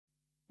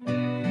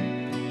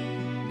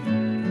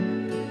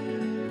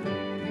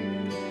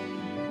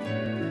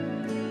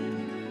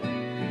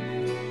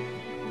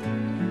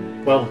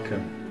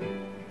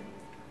Welcome.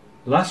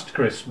 Last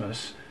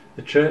Christmas,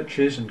 the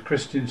churches and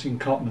Christians in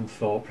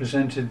Copmanthorpe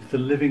presented the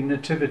Living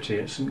Nativity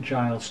at St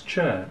Giles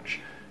Church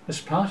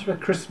as part of a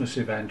Christmas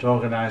event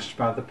organised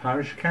by the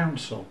parish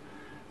council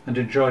and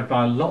enjoyed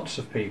by lots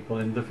of people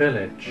in the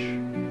village.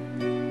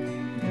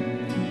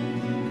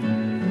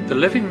 The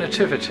Living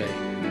Nativity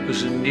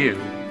was a new,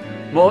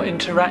 more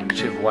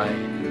interactive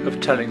way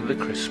of telling the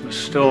Christmas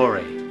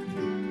story.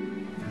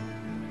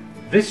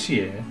 This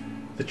year,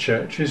 the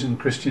churches and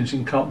Christians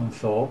in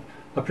Copmanthorpe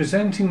are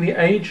presenting the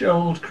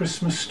age-old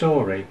Christmas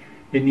story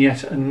in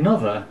yet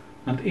another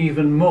and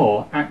even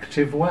more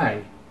active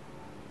way,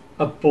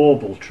 a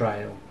bauble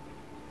trail.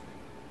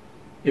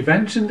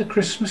 Events in the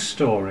Christmas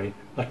story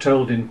are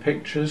told in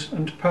pictures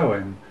and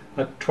poem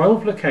at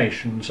 12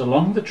 locations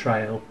along the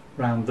trail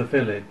round the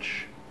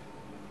village.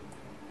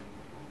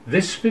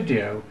 This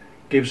video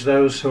gives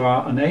those who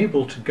are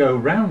unable to go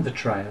round the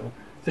trail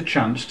the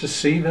chance to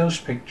see those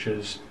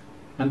pictures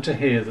and to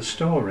hear the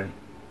story.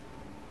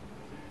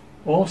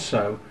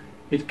 Also,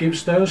 it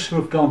gives those who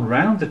have gone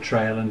round the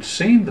trail and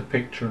seen the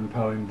picture and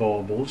poem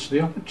baubles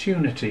the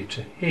opportunity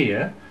to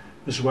hear,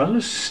 as well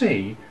as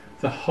see,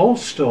 the whole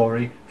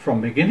story from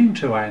beginning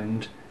to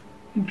end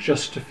in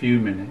just a few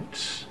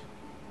minutes.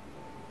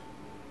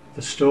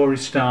 The story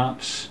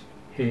starts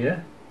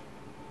here,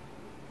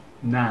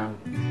 now.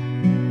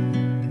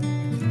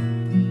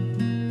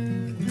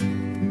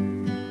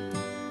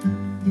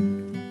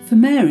 For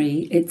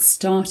Mary, it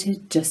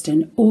started just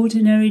an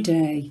ordinary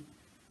day.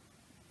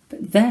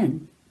 But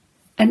then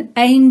an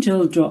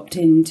angel dropped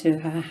into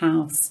her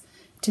house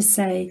to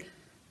say,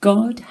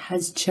 God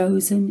has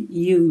chosen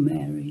you,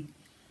 Mary,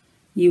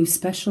 you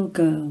special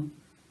girl,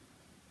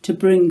 to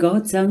bring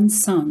God's own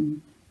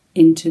Son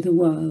into the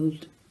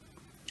world.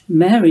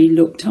 Mary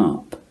looked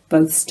up,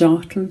 both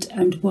startled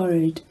and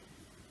worried.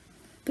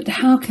 But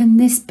how can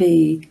this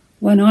be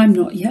when I'm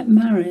not yet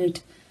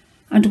married?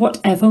 And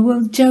whatever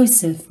will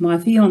Joseph, my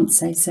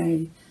fiancé,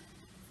 say?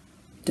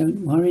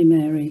 Don't worry,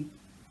 Mary.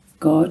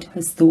 God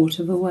has thought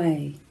of a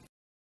way.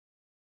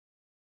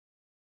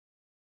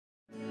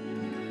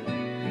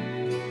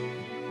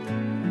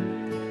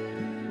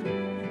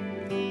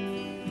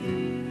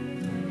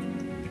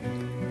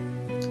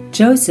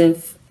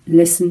 Joseph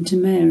listened to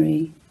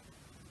Mary.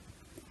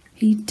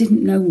 He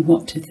didn't know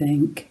what to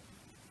think.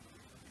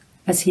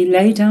 As he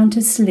lay down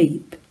to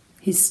sleep,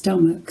 his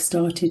stomach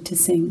started to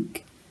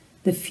sink.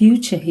 The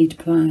future he'd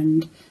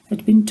planned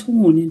had been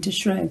torn into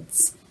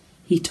shreds.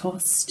 He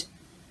tossed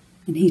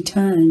and he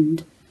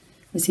turned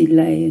as he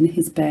lay in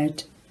his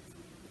bed.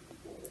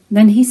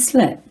 Then he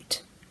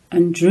slept,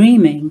 and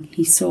dreaming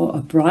he saw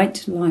a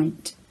bright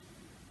light.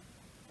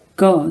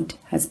 God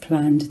has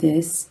planned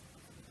this,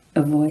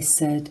 a voice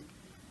said,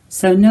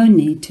 so no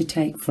need to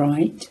take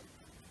fright.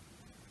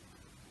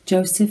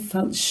 Joseph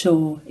felt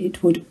sure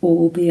it would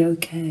all be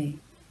okay,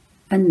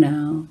 and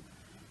now,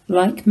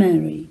 like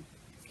Mary,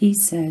 he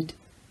said,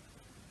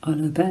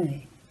 I'll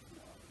obey.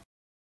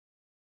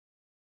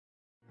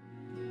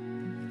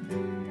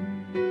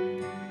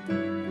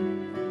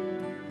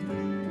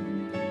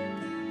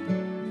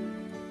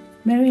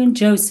 Mary and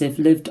Joseph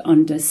lived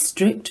under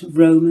strict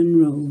Roman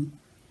rule.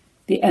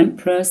 The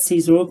Emperor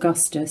Caesar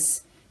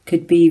Augustus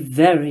could be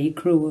very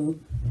cruel.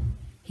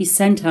 He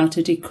sent out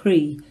a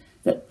decree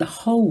that the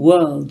whole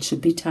world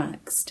should be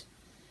taxed.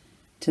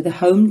 To the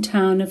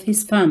hometown of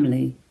his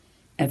family,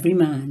 every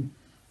man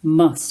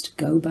must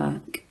go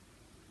back.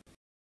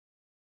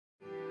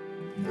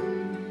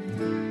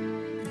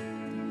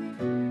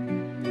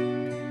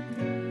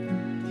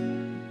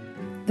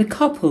 The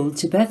couple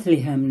to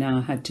Bethlehem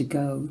now had to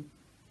go.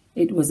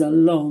 It was a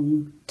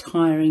long,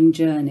 tiring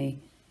journey,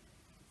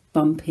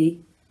 bumpy,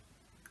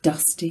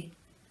 dusty,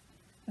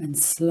 and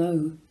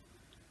slow.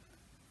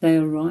 They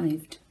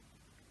arrived.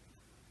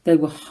 They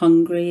were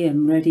hungry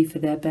and ready for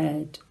their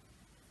bed.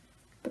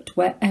 But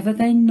wherever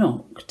they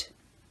knocked,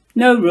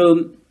 no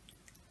room,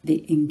 the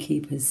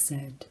innkeepers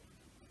said.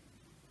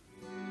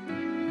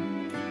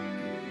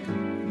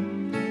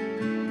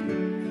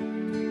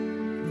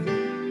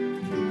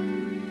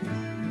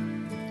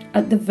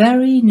 At the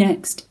very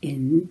next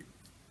inn,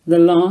 the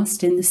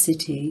last in the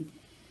city,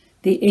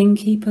 the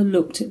innkeeper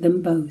looked at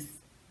them both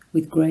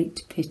with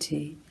great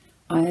pity.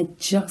 I'd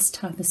just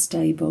have a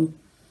stable,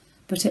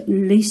 but at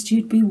least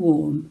you'd be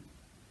warm.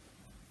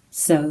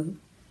 So,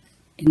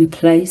 in a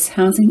place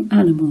housing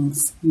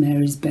animals,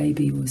 Mary's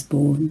baby was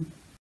born.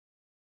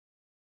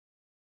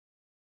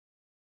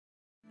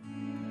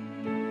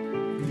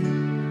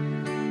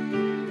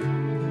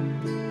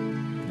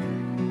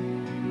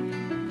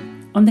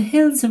 On the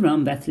hills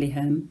around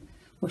Bethlehem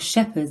were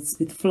shepherds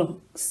with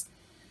flocks.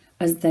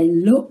 As they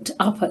looked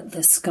up at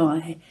the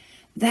sky,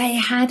 they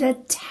had a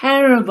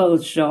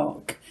terrible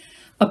shock.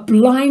 A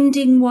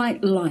blinding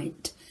white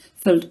light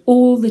filled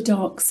all the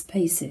dark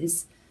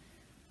spaces,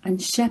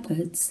 and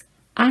shepherds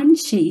and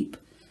sheep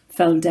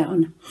fell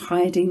down,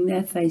 hiding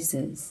their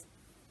faces.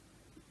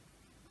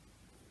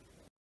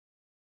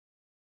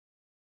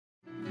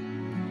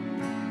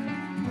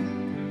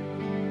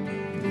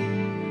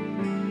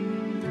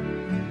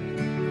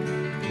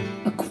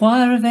 A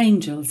choir of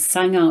angels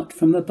sang out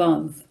from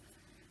above.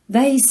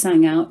 They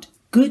sang out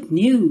good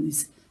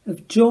news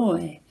of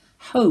joy,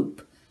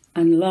 hope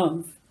and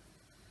love.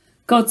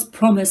 God's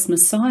promised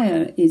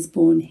Messiah is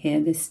born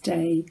here this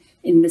day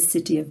in the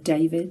city of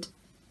David.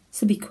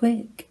 So be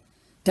quick,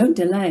 don't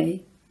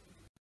delay.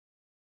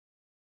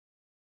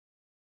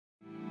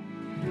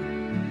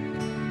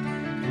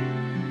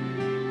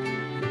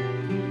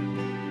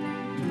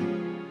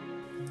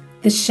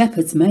 The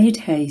shepherds made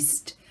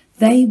haste.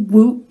 They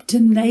whooped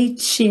and they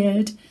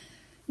cheered.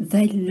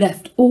 They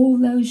left all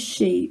those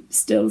sheep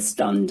still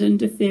stunned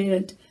and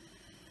afeared.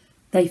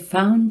 They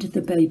found the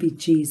baby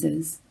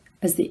Jesus,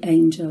 as the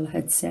angel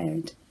had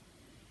said.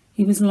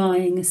 He was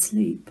lying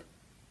asleep,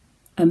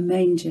 a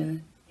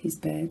manger his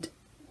bed.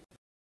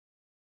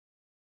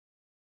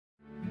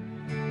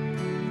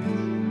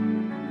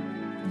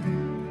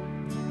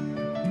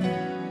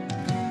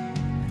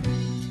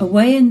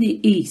 Away in the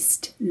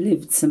east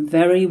lived some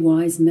very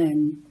wise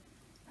men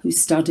who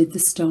studied the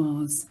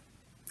stars.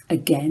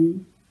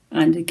 Again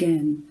and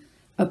again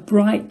a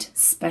bright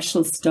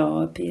special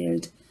star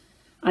appeared,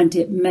 and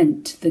it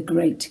meant the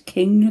great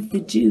King of the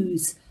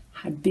Jews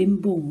had been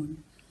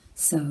born.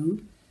 So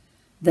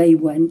they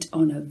went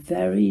on a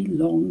very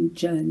long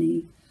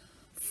journey,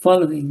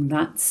 following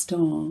that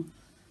star.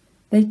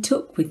 They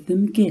took with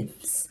them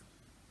gifts,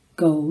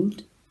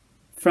 gold,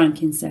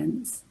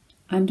 frankincense,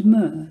 and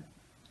myrrh.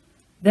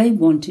 They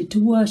wanted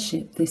to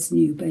worship this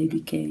new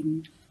baby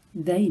king.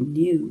 They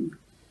knew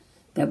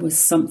there was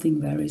something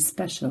very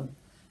special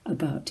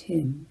about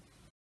him.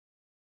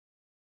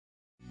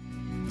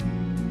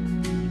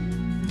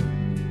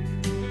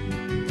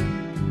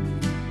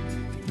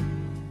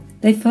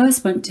 They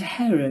first went to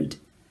Herod,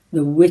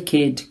 the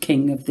wicked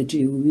king of the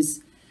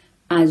Jews.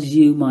 As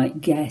you might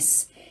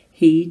guess,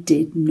 he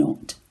did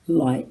not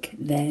like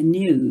their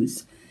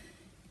news.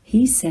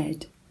 He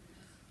said,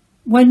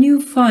 "When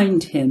you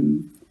find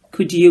him,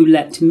 could you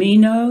let me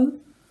know?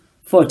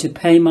 For to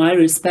pay my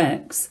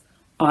respects,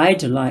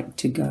 I'd like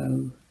to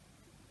go."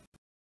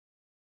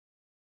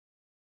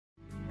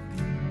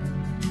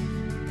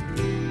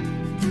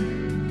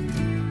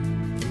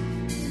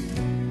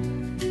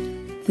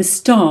 The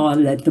star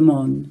led them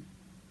on.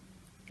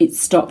 It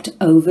stopped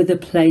over the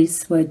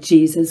place where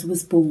Jesus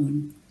was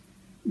born.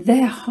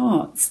 Their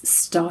hearts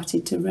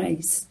started to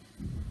race.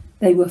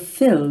 They were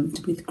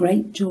filled with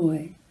great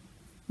joy,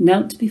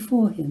 knelt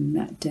before him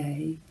that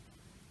day,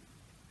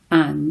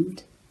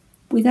 and,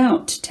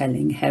 without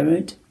telling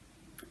Herod,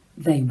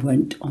 they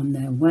went on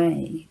their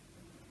way.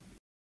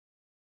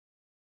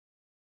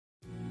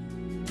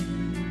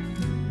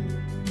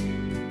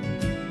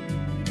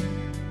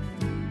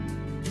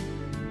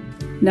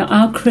 Now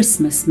our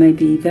Christmas may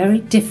be very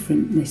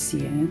different this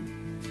year,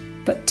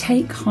 but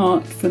take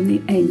heart from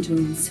the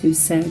angels who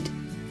said,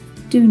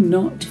 "Do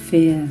not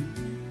fear."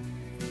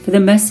 For the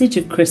message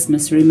of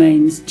Christmas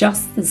remains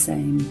just the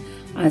same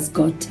as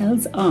God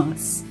tells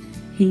us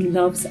He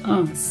loves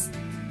us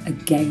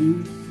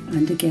again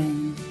and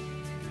again.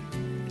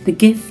 The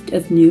gift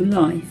of new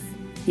life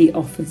He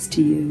offers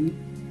to you.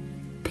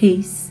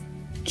 Peace,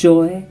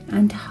 joy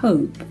and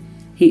hope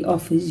He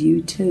offers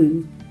you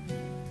too.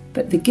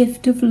 But the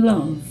gift of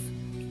love,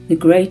 the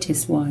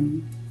greatest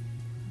one,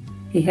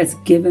 He has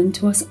given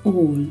to us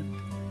all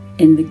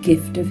in the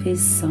gift of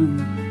His Son.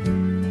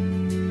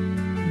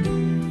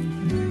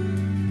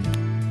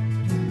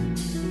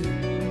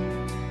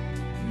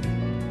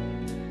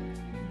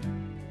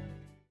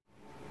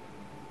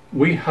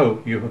 We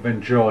hope you have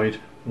enjoyed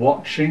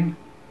watching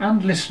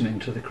and listening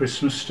to the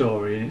Christmas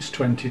story in its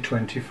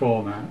 2020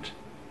 format.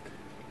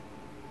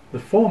 The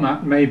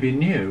format may be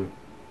new,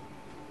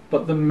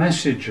 but the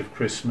message of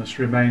Christmas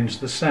remains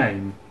the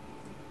same.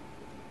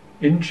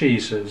 In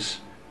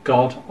Jesus,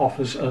 God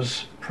offers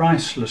us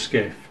priceless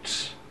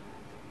gifts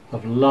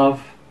of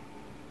love,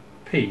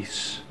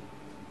 peace,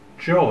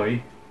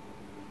 joy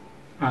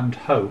and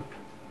hope.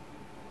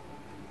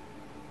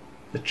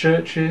 The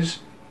churches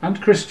and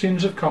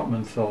Christians of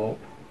Copmanthorpe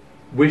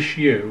wish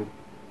you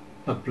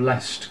a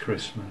blessed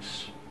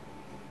Christmas.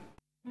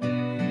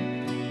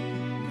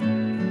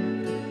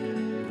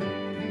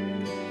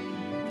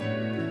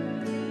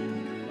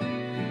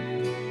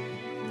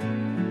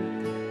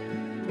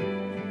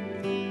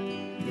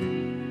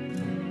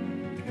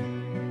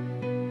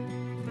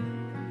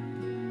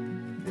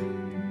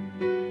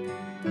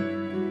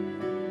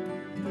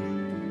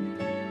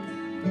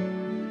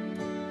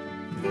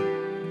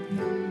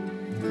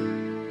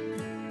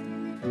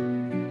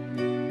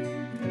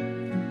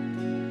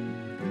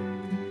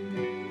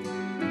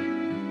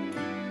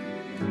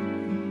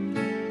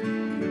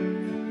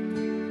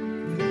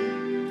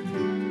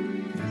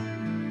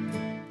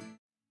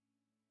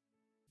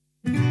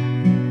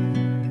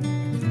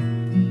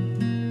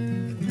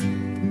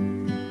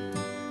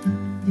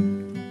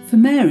 For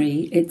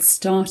Mary, it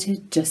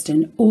started just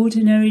an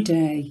ordinary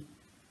day.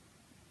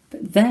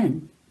 But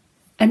then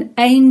an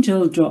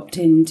angel dropped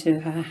into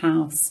her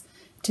house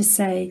to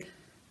say,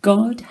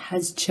 "God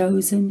has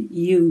chosen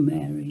you,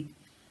 Mary,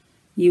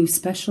 you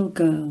special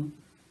girl,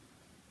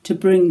 to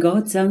bring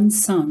God's own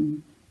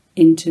Son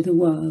into the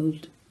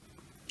world.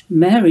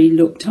 Mary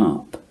looked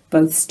up,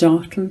 both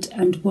startled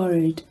and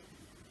worried.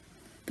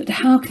 But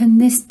how can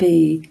this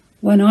be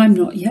when I'm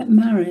not yet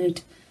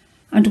married?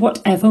 And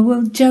whatever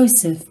will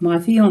Joseph, my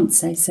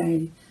fiancé,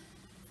 say?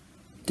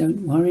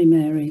 Don't worry,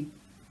 Mary.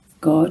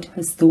 God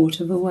has thought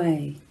of a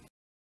way.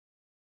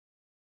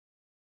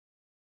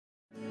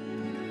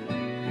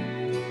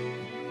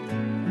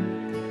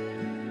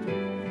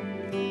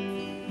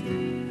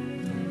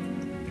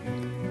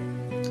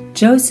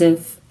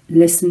 Joseph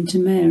listened to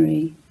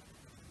Mary.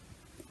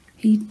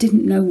 He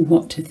didn't know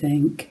what to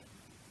think.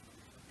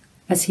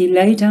 As he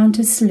lay down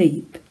to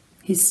sleep,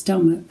 his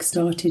stomach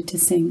started to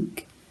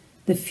sink.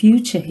 The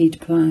future he'd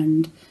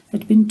planned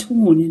had been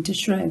torn into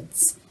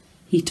shreds.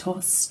 He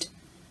tossed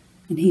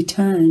and he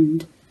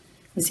turned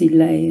as he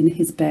lay in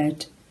his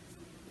bed.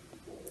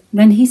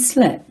 Then he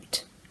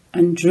slept,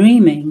 and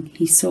dreaming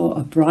he saw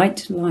a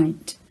bright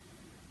light.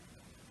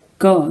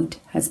 God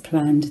has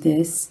planned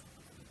this,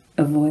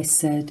 a voice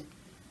said,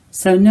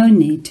 so no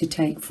need to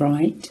take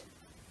fright.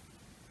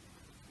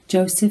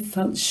 Joseph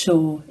felt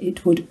sure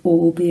it would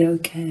all be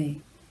okay,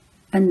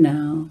 and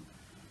now,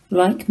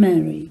 like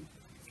Mary,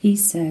 he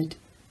said,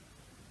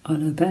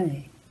 I'll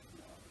obey.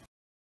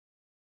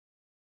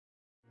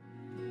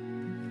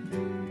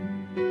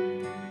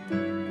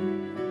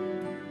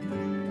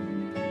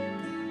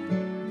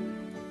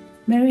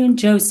 Mary and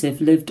Joseph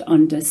lived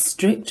under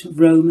strict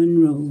Roman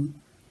rule.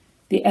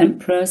 The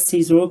Emperor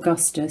Caesar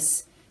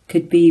Augustus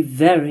could be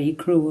very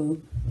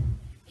cruel.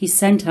 He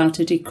sent out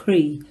a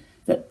decree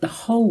that the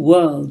whole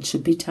world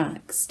should be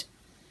taxed.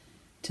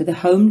 To the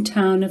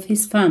hometown of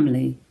his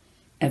family,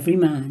 every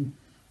man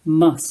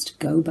must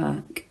go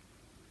back.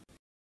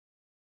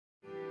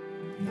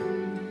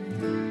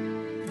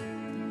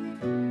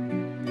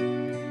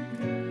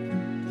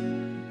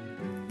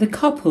 The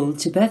couple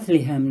to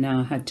Bethlehem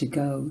now had to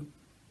go.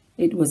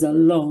 It was a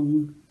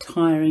long,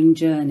 tiring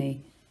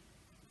journey,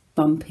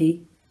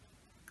 bumpy,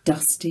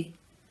 dusty,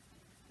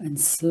 and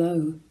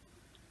slow.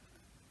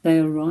 They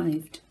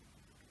arrived.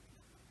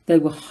 They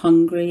were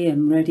hungry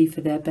and ready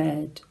for their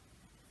bed.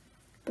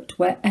 But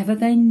wherever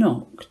they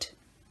knocked,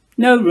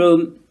 no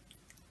room,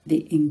 the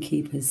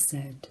innkeepers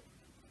said.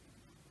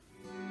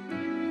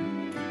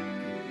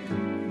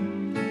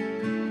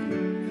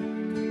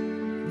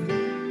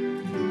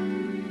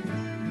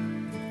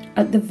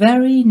 At the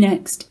very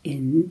next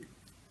inn,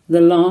 the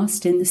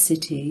last in the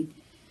city,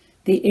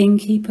 the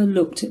innkeeper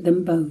looked at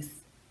them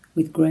both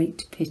with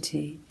great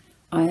pity.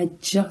 I had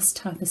just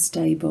had a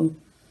stable,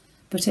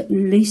 but at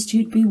least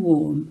you'd be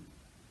warm.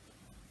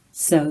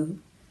 So,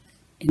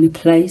 in a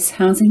place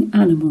housing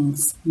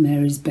animals,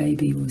 Mary's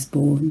baby was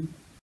born.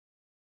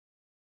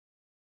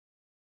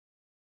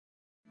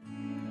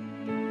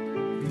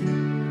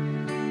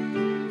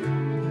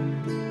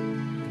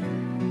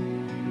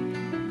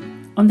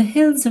 On the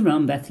hills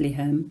around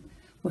Bethlehem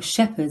were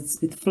shepherds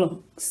with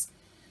flocks.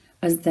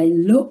 As they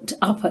looked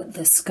up at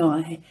the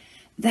sky,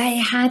 they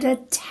had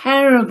a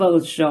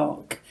terrible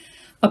shock.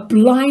 A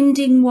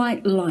blinding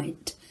white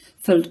light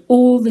filled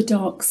all the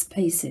dark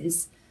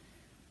spaces,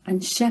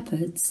 and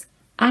shepherds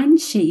and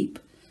sheep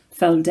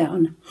fell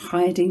down,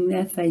 hiding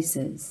their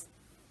faces.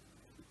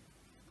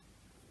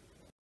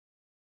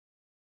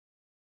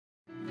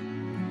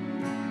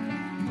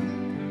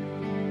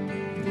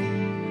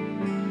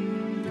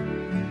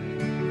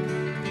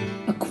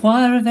 A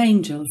choir of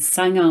angels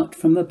sang out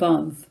from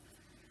above.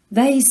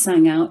 They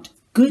sang out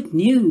good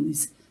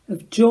news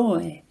of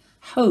joy,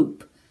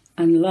 hope,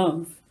 and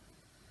love.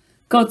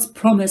 God's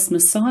promised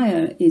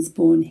Messiah is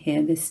born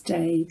here this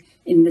day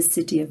in the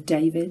city of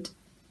David.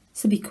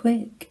 So be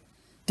quick,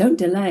 don't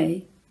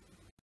delay.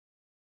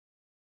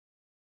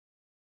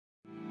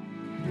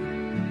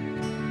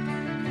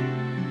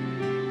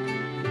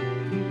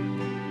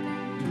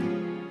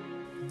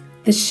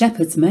 The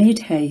shepherds made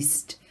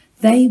haste.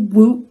 They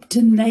whooped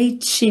and they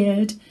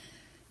cheered.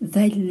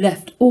 They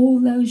left all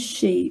those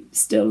sheep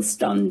still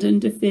stunned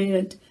and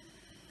afeared.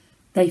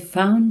 They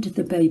found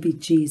the baby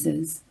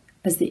Jesus,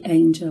 as the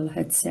angel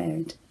had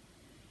said.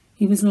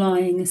 He was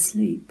lying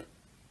asleep,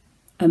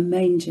 a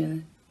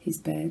manger his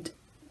bed.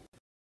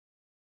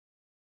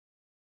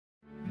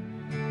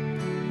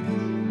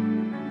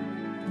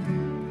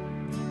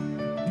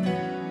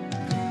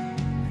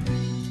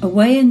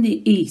 Away in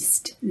the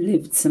east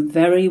lived some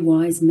very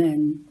wise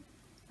men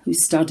who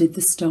studied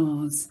the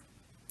stars.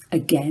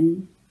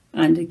 Again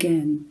and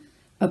again,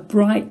 a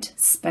bright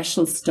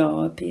special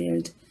star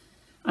appeared,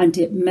 and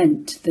it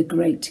meant the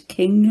great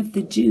King of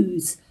the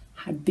Jews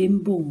had been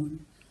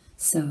born.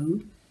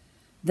 So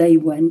they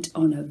went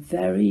on a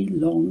very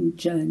long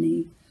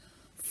journey,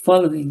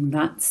 following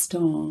that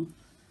star.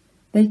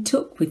 They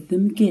took with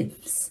them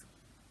gifts,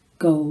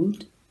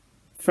 gold,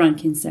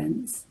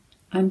 frankincense,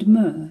 and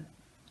myrrh.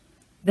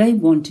 They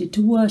wanted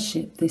to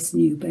worship this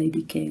new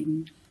baby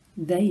king.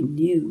 They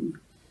knew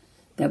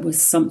there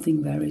was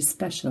something very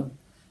special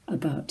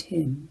about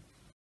him.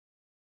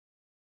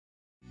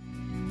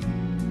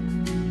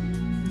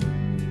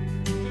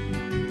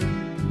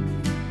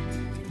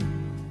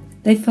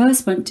 They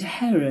first went to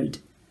Herod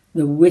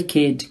the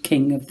wicked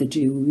king of the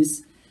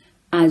Jews.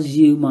 As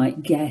you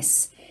might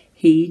guess,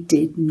 he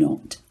did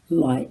not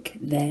like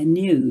their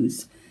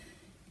news.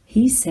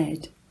 He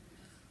said,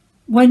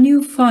 "When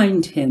you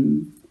find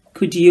him,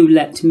 could you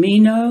let me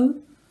know?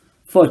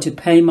 For to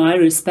pay my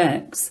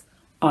respects,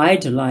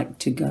 I'd like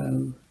to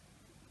go."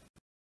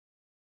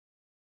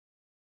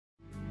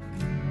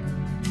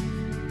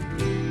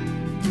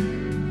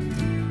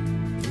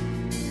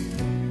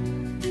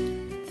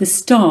 The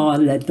star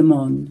led them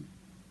on.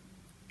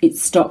 It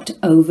stopped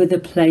over the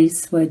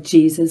place where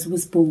Jesus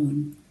was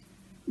born.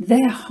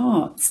 Their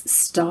hearts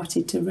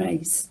started to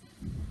race.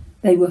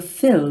 They were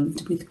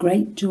filled with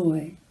great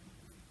joy,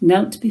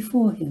 knelt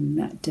before him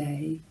that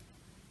day,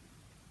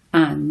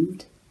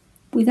 and,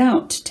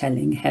 without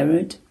telling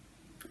Herod,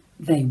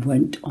 they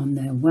went on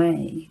their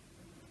way.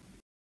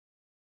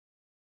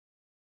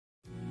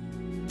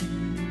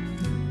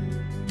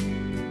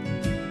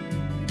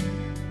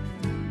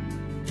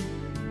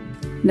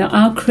 Now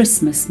our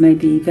Christmas may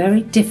be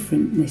very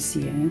different this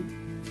year,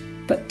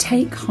 but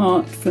take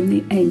heart from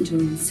the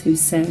angels who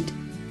said,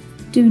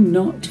 "Do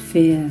not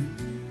fear."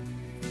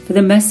 For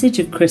the message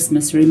of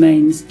Christmas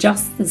remains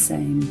just the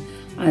same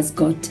as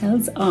God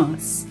tells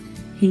us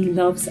he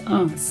loves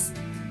us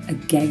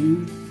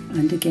again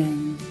and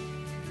again.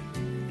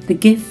 The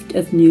gift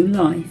of new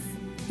life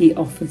he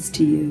offers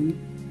to you.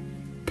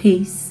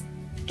 Peace,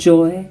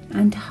 joy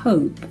and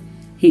hope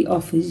he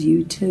offers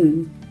you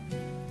too.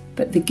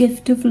 But the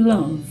gift of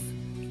love,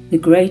 the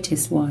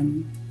greatest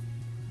one,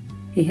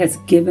 he has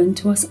given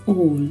to us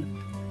all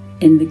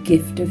in the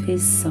gift of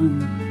his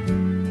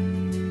Son.